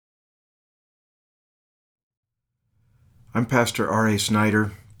I'm Pastor R.A.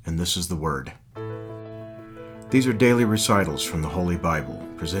 Snyder, and this is The Word. These are daily recitals from the Holy Bible,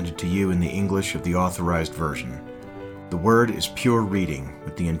 presented to you in the English of the Authorized Version. The Word is pure reading,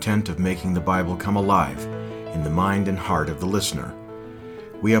 with the intent of making the Bible come alive in the mind and heart of the listener.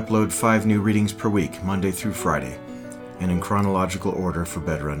 We upload 5 new readings per week, Monday through Friday, and in chronological order for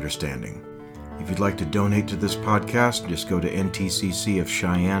better understanding. If you'd like to donate to this podcast, just go to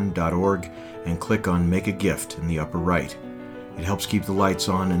ntccofcheyenne.org and click on Make a Gift in the upper right. It helps keep the lights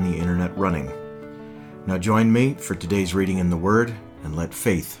on and the internet running. Now join me for today's reading in the Word, and let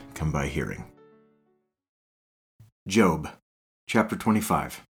faith come by hearing. Job, chapter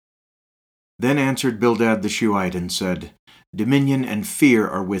 25. Then answered Bildad the Shuhite and said, Dominion and fear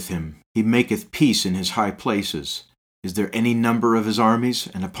are with him. He maketh peace in his high places. Is there any number of his armies,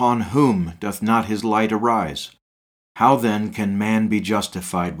 and upon whom doth not his light arise? How then can man be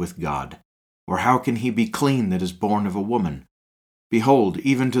justified with God? Or how can he be clean that is born of a woman? Behold,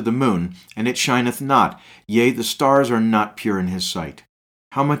 even to the moon, and it shineth not, yea, the stars are not pure in his sight.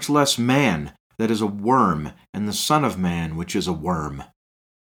 How much less man, that is a worm, and the Son of Man, which is a worm?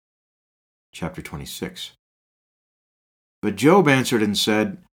 Chapter 26. But Job answered and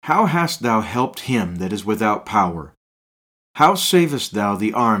said, How hast thou helped him that is without power? How savest thou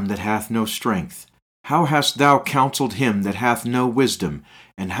the arm that hath no strength? How hast thou counseled him that hath no wisdom?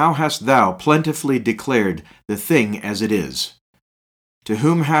 And how hast thou plentifully declared the thing as it is? To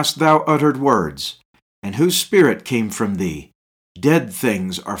whom hast thou uttered words? And whose spirit came from thee? Dead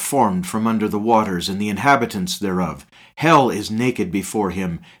things are formed from under the waters, and the inhabitants thereof. Hell is naked before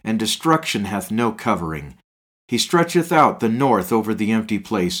him, and destruction hath no covering. He stretcheth out the north over the empty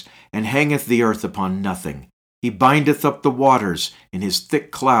place, and hangeth the earth upon nothing. He bindeth up the waters in his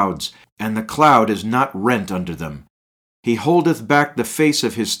thick clouds, and the cloud is not rent under them. He holdeth back the face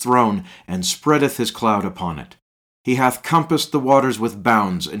of his throne, and spreadeth his cloud upon it. He hath compassed the waters with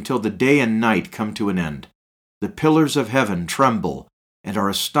bounds, until the day and night come to an end. The pillars of heaven tremble, and are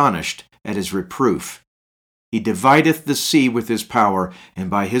astonished at his reproof. He divideth the sea with his power, and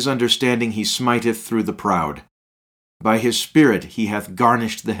by his understanding he smiteth through the proud. By his spirit he hath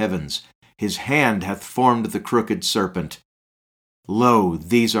garnished the heavens. His hand hath formed the crooked serpent. Lo,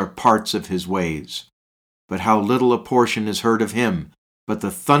 these are parts of his ways. But how little a portion is heard of him, but the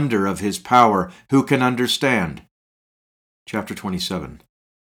thunder of his power, who can understand? Chapter 27.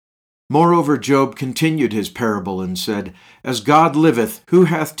 Moreover Job continued his parable and said, As God liveth, who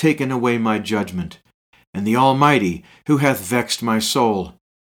hath taken away my judgment? And the Almighty, who hath vexed my soul?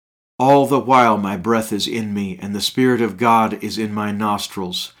 All the while my breath is in me, and the Spirit of God is in my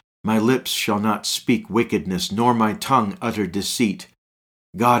nostrils. My lips shall not speak wickedness, nor my tongue utter deceit.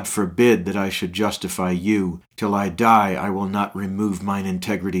 God forbid that I should justify you. Till I die I will not remove mine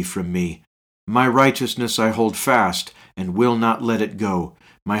integrity from me. My righteousness I hold fast, and will not let it go.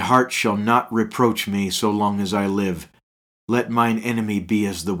 My heart shall not reproach me so long as I live. Let mine enemy be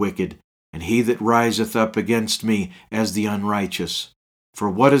as the wicked, and he that riseth up against me as the unrighteous. For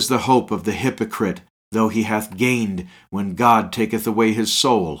what is the hope of the hypocrite, though he hath gained, when God taketh away his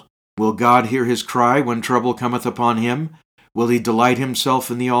soul? Will God hear his cry when trouble cometh upon him? Will he delight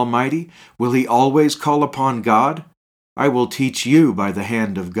himself in the Almighty? Will he always call upon God? I will teach you by the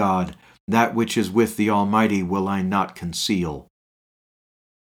hand of God. That which is with the Almighty will I not conceal.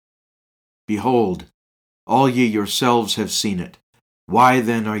 Behold, all ye yourselves have seen it. Why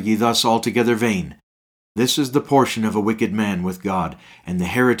then are ye thus altogether vain? This is the portion of a wicked man with God, and the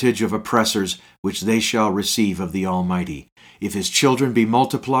heritage of oppressors, which they shall receive of the Almighty. If his children be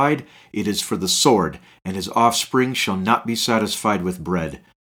multiplied, it is for the sword, and his offspring shall not be satisfied with bread.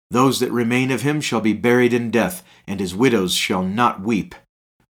 Those that remain of him shall be buried in death, and his widows shall not weep.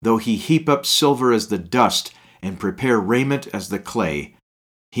 Though he heap up silver as the dust, and prepare raiment as the clay,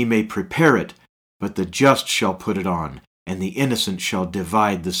 he may prepare it, but the just shall put it on, and the innocent shall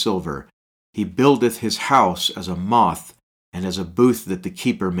divide the silver. He buildeth his house as a moth, and as a booth that the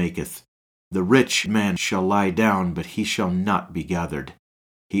keeper maketh. The rich man shall lie down, but he shall not be gathered.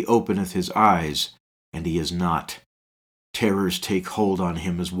 He openeth his eyes, and he is not. Terrors take hold on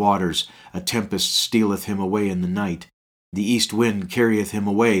him as waters. A tempest stealeth him away in the night. The east wind carrieth him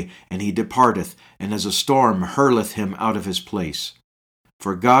away, and he departeth, and as a storm hurleth him out of his place.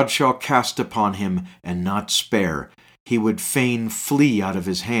 For God shall cast upon him, and not spare. He would fain flee out of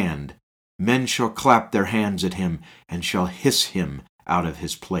his hand. Men shall clap their hands at him, and shall hiss him out of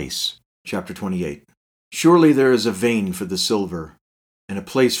his place. Chapter 28. Surely there is a vein for the silver, and a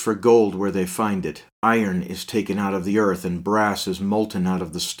place for gold where they find it. Iron is taken out of the earth, and brass is molten out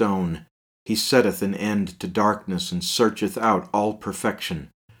of the stone. He setteth an end to darkness, and searcheth out all perfection.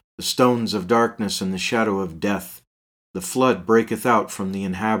 The stones of darkness and the shadow of death. The flood breaketh out from the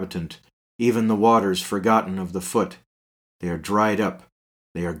inhabitant, even the waters forgotten of the foot. They are dried up,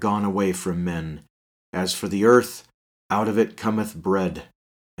 they are gone away from men. As for the earth, out of it cometh bread,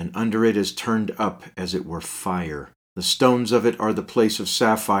 and under it is turned up as it were fire. The stones of it are the place of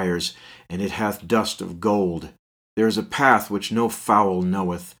sapphires, and it hath dust of gold. There is a path which no fowl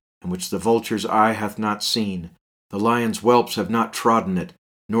knoweth, and which the vulture's eye hath not seen. The lion's whelps have not trodden it,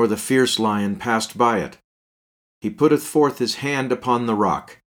 nor the fierce lion passed by it. He putteth forth his hand upon the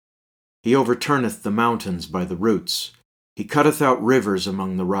rock. He overturneth the mountains by the roots. He cutteth out rivers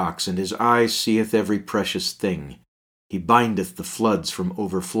among the rocks, and his eye seeth every precious thing. He bindeth the floods from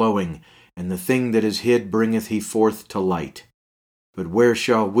overflowing, and the thing that is hid bringeth he forth to light. But where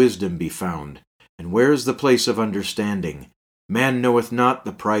shall wisdom be found? And where is the place of understanding? Man knoweth not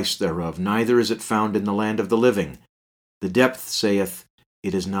the price thereof, neither is it found in the land of the living. The depth saith,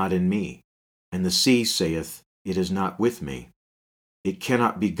 It is not in me, and the sea saith, It is not with me. It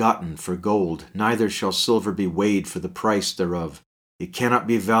cannot be gotten for gold, neither shall silver be weighed for the price thereof. It cannot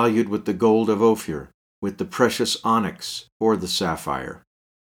be valued with the gold of Ophir, with the precious onyx, or the sapphire.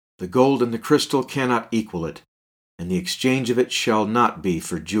 The gold and the crystal cannot equal it, and the exchange of it shall not be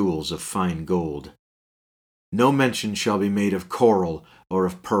for jewels of fine gold. No mention shall be made of coral or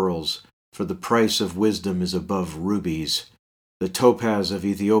of pearls, for the price of wisdom is above rubies. The topaz of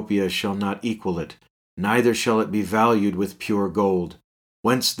Ethiopia shall not equal it, neither shall it be valued with pure gold.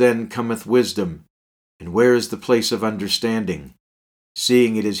 Whence then cometh wisdom? And where is the place of understanding?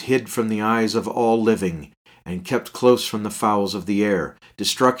 Seeing it is hid from the eyes of all living, and kept close from the fowls of the air.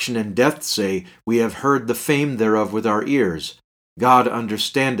 Destruction and death say, We have heard the fame thereof with our ears. God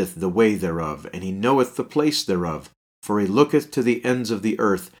understandeth the way thereof, and he knoweth the place thereof. For he looketh to the ends of the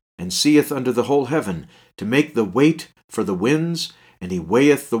earth, and seeth under the whole heaven, to make the weight for the winds, and he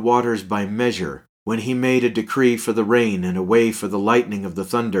weigheth the waters by measure. When he made a decree for the rain, and a way for the lightning of the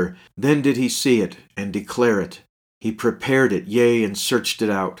thunder, then did he see it, and declare it. He prepared it, yea, and searched it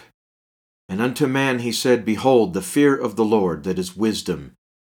out. And unto man he said, Behold, the fear of the Lord, that is wisdom,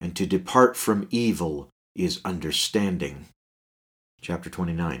 and to depart from evil is understanding. Chapter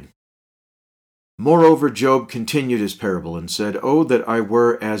 29. Moreover Job continued his parable, and said, O that I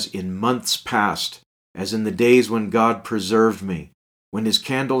were as in months past, as in the days when God preserved me, when his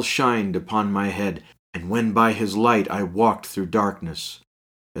candle shined upon my head, and when by his light I walked through darkness,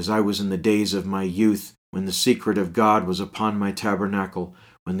 as I was in the days of my youth, when the secret of God was upon my tabernacle,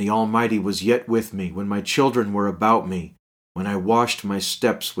 when the Almighty was yet with me, when my children were about me, when I washed my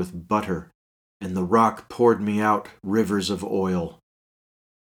steps with butter, and the rock poured me out rivers of oil.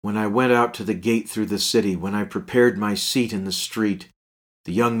 When I went out to the gate through the city, when I prepared my seat in the street,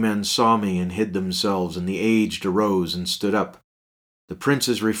 the young men saw me and hid themselves, and the aged arose and stood up. The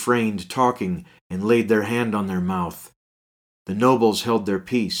princes refrained talking, and laid their hand on their mouth. The nobles held their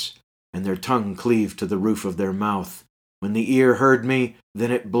peace, and their tongue cleaved to the roof of their mouth. When the ear heard me,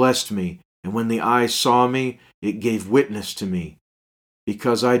 then it blessed me, and when the eye saw me, it gave witness to me.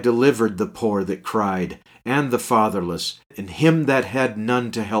 Because I delivered the poor that cried, and the fatherless, and him that had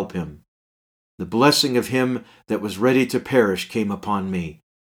none to help him. The blessing of him that was ready to perish came upon me,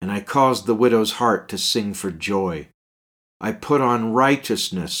 and I caused the widow's heart to sing for joy. I put on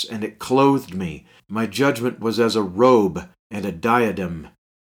righteousness, and it clothed me. My judgment was as a robe and a diadem.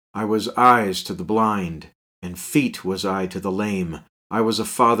 I was eyes to the blind, and feet was I to the lame. I was a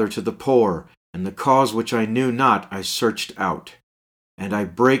father to the poor, and the cause which I knew not I searched out. And I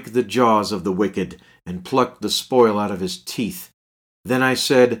brake the jaws of the wicked, and plucked the spoil out of his teeth. Then I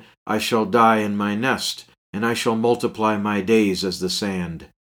said, I shall die in my nest, and I shall multiply my days as the sand.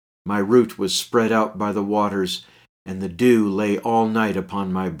 My root was spread out by the waters, and the dew lay all night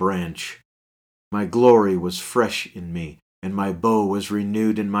upon my branch. My glory was fresh in me, and my bow was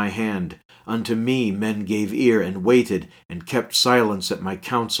renewed in my hand. Unto me men gave ear, and waited, and kept silence at my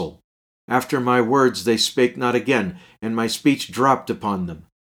counsel. After my words they spake not again, and my speech dropped upon them.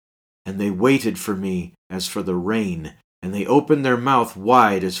 And they waited for me as for the rain, and they opened their mouth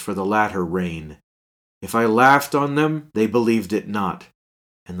wide as for the latter rain. If I laughed on them, they believed it not,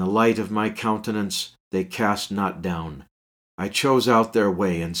 and the light of my countenance they cast not down. I chose out their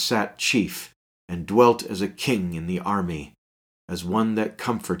way, and sat chief, and dwelt as a king in the army, as one that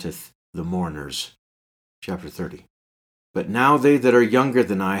comforteth the mourners. Chapter 30. But now they that are younger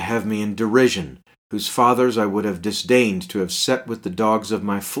than I have me in derision, whose fathers I would have disdained to have set with the dogs of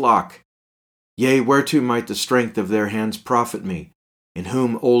my flock. Yea, whereto might the strength of their hands profit me, in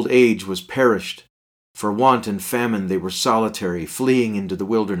whom old age was perished? For want and famine they were solitary, fleeing into the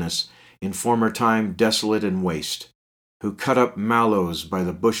wilderness, in former time desolate and waste, who cut up mallows by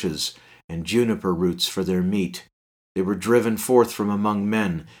the bushes, and juniper roots for their meat. They were driven forth from among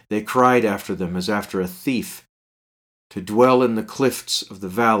men. They cried after them as after a thief, to dwell in the cliffs of the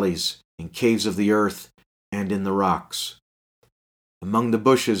valleys, in caves of the earth, and in the rocks. Among the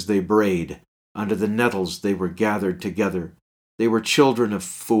bushes they brayed. Under the nettles they were gathered together. They were children of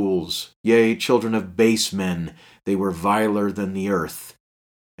fools, yea, children of base men. They were viler than the earth.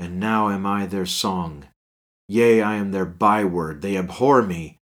 And now am I their song. Yea, I am their byword. They abhor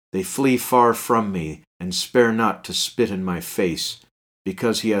me. They flee far from me, and spare not to spit in my face.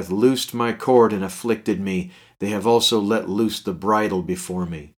 Because he hath loosed my cord and afflicted me, they have also let loose the bridle before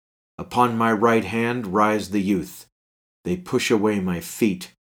me. Upon my right hand rise the youth. They push away my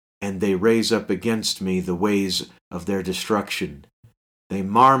feet, and they raise up against me the ways of their destruction. They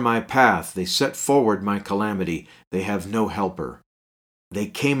mar my path, they set forward my calamity, they have no helper. They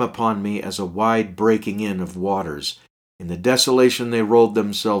came upon me as a wide breaking in of waters. In the desolation they rolled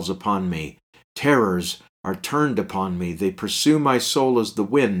themselves upon me. Terrors are turned upon me, they pursue my soul as the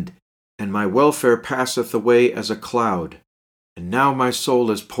wind, and my welfare passeth away as a cloud. And now my soul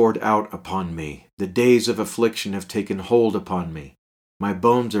is poured out upon me. The days of affliction have taken hold upon me. My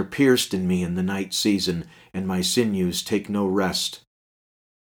bones are pierced in me in the night season, and my sinews take no rest.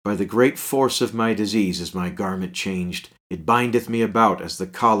 By the great force of my disease is my garment changed. It bindeth me about as the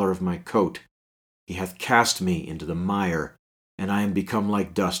collar of my coat. He hath cast me into the mire, and I am become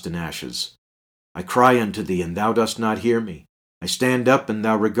like dust and ashes. I cry unto thee, and thou dost not hear me. I stand up, and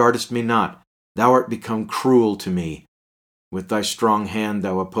thou regardest me not. Thou art become cruel to me. With thy strong hand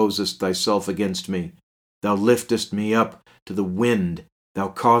thou opposest thyself against me. Thou liftest me up to the wind. Thou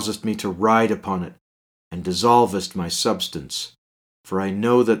causest me to ride upon it, and dissolvest my substance. For I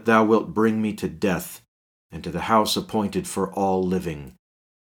know that thou wilt bring me to death, and to the house appointed for all living.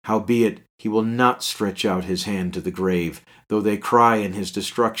 Howbeit he will not stretch out his hand to the grave, though they cry in his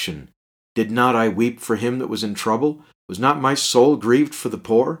destruction. Did not I weep for him that was in trouble? Was not my soul grieved for the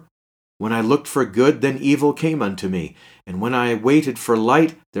poor? When I looked for good, then evil came unto me, and when I waited for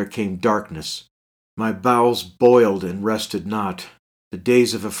light, there came darkness. My bowels boiled and rested not. The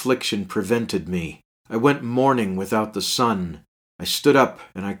days of affliction prevented me. I went mourning without the sun. I stood up,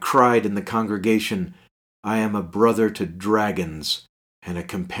 and I cried in the congregation, I am a brother to dragons, and a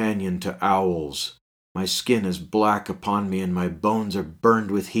companion to owls. My skin is black upon me, and my bones are burned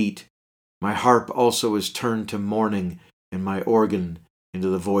with heat. My harp also is turned to mourning, and my organ into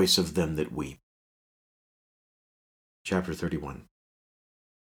the voice of them that weep. Chapter 31.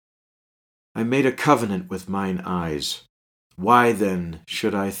 I made a covenant with mine eyes. Why then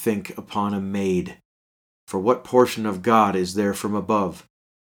should I think upon a maid? For what portion of God is there from above?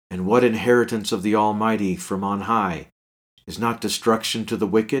 And what inheritance of the Almighty from on high? Is not destruction to the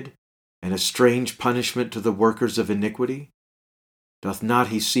wicked, and a strange punishment to the workers of iniquity? Doth not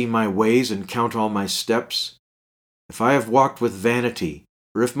he see my ways and count all my steps? If I have walked with vanity,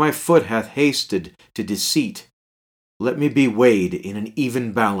 or if my foot hath hasted to deceit, let me be weighed in an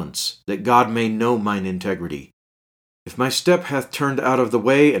even balance, that God may know mine integrity. If my step hath turned out of the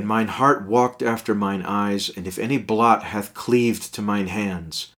way, and mine heart walked after mine eyes, and if any blot hath cleaved to mine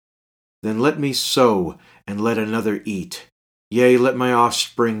hands, then let me sow, and let another eat. Yea, let my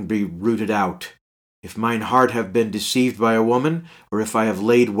offspring be rooted out. If mine heart have been deceived by a woman, or if I have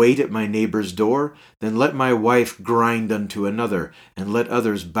laid wait at my neighbor's door, then let my wife grind unto another, and let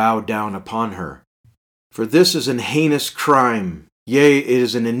others bow down upon her. For this is an heinous crime, yea, it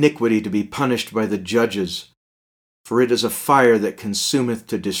is an iniquity to be punished by the judges. For it is a fire that consumeth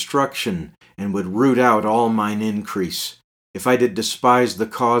to destruction, and would root out all mine increase. If I did despise the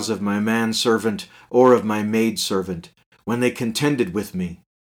cause of my manservant, or of my maidservant, when they contended with me,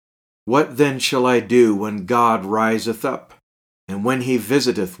 what then shall I do when God riseth up? And when he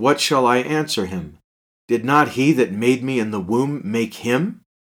visiteth, what shall I answer him? Did not he that made me in the womb make him?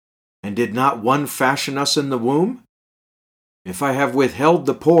 And did not one fashion us in the womb? If I have withheld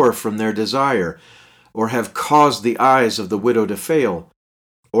the poor from their desire, or have caused the eyes of the widow to fail,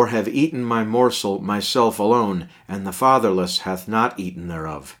 or have eaten my morsel myself alone, and the fatherless hath not eaten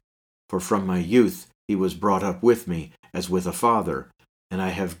thereof. For from my youth he was brought up with me, as with a father, and I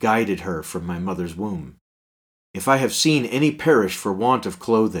have guided her from my mother's womb. If I have seen any perish for want of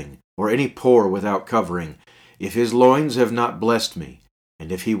clothing, or any poor without covering, if his loins have not blessed me,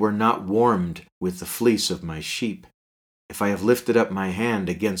 and if he were not warmed with the fleece of my sheep, if I have lifted up my hand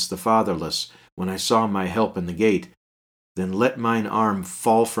against the fatherless, when I saw my help in the gate, then let mine arm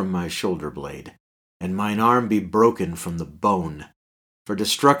fall from my shoulder blade, and mine arm be broken from the bone. For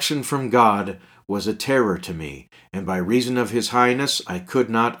destruction from God was a terror to me, and by reason of his highness I could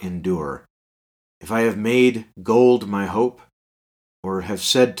not endure. If I have made gold my hope, or have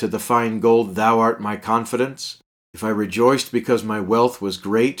said to the fine gold, Thou art my confidence, If I rejoiced because my wealth was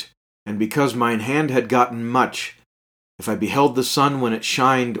great, and because mine hand had gotten much, if I beheld the sun when it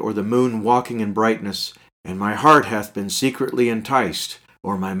shined, or the moon walking in brightness, and my heart hath been secretly enticed,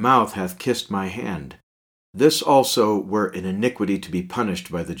 or my mouth hath kissed my hand, this also were an iniquity to be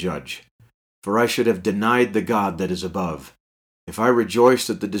punished by the judge. For I should have denied the God that is above. If I rejoiced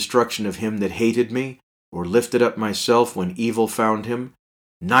at the destruction of him that hated me, or lifted up myself when evil found him,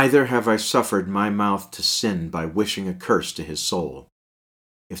 neither have I suffered my mouth to sin by wishing a curse to his soul.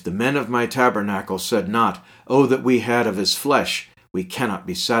 If the men of my tabernacle said not, O that we had of his flesh, we cannot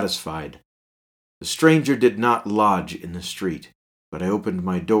be satisfied. The stranger did not lodge in the street, but I opened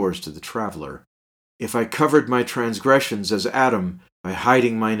my doors to the traveler. If I covered my transgressions as Adam, by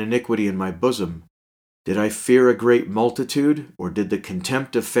hiding mine iniquity in my bosom, did I fear a great multitude, or did the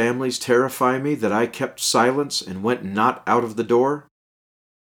contempt of families terrify me, that I kept silence and went not out of the door?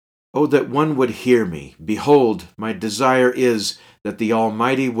 O that one would hear me! Behold, my desire is that the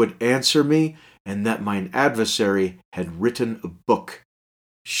Almighty would answer me, and that mine adversary had written a book.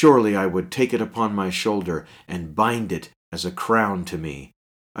 Surely I would take it upon my shoulder, and bind it as a crown to me.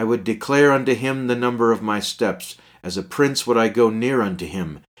 I would declare unto him the number of my steps. As a prince would I go near unto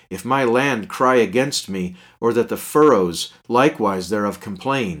him. If my land cry against me, or that the furrows likewise thereof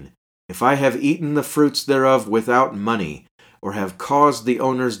complain, if I have eaten the fruits thereof without money, or have caused the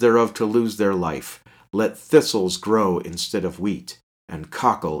owners thereof to lose their life, let thistles grow instead of wheat, and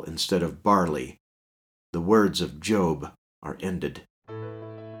cockle instead of barley. The words of Job are ended.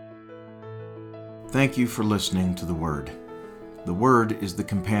 Thank you for listening to The Word. The Word is the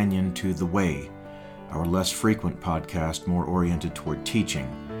companion to The Way, our less frequent podcast more oriented toward teaching.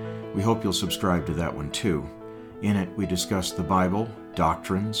 We hope you'll subscribe to that one too. In it, we discuss the Bible,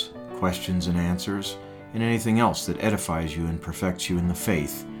 doctrines, questions and answers, and anything else that edifies you and perfects you in the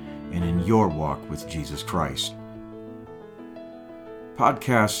faith and in your walk with Jesus Christ.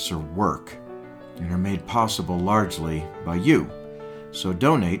 Podcasts are work and are made possible largely by you. So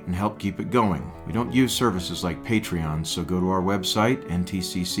donate and help keep it going. We don't use services like Patreon, so go to our website,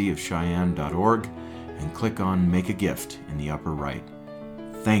 ntccofcheyenne.org, and click on Make a Gift in the upper right.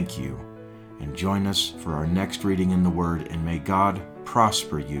 Thank you, and join us for our next reading in the Word, and may God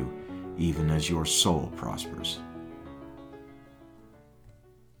prosper you even as your soul prospers.